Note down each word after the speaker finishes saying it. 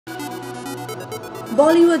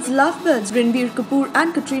Bollywood's lovebirds Ranbir Kapoor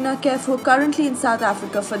and Katrina Kaif, who are currently in South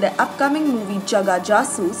Africa for their upcoming movie Jagga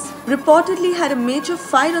Jassos, reportedly had a major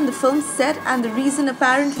fight on the film's set, and the reason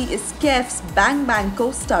apparently is Kaif's Bang Bang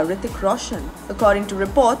co-star Hrithik Roshan. According to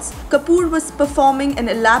reports, Kapoor was performing an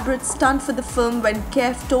elaborate stunt for the film when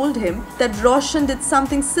Kaif told him that Roshan did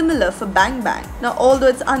something similar for Bang Bang. Now, although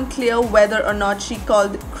it's unclear whether or not she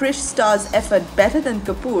called Krish star's effort better than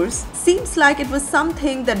Kapoor's, seems like it was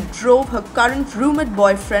something that drove her current rumored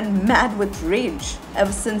boyfriend mad with rage.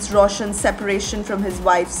 Ever since Roshan's separation from his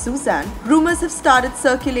wife Suzanne, rumors have started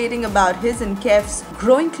circulating about his and Kaif's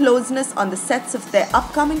growing closeness on the sets of their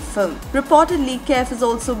upcoming film. Reportedly, Kaif is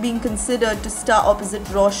also being considered to star opposite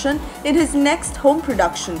Roshan in his next home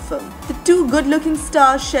production film. The two good-looking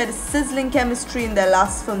stars shared a sizzling chemistry in their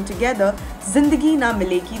last film together, Zindagi Na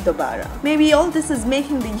Milegi Dobara. Maybe all this is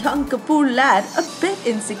making the young Kapoor lad a bit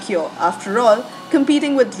insecure. After all,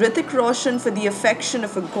 competing with Hrithik Roshan for the affection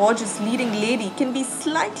of a gorgeous leading lady can be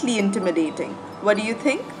slightly intimidating. What do you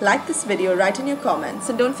think? Like this video, write in your comments,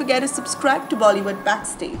 and don't forget to subscribe to Bollywood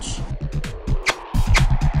Backstage.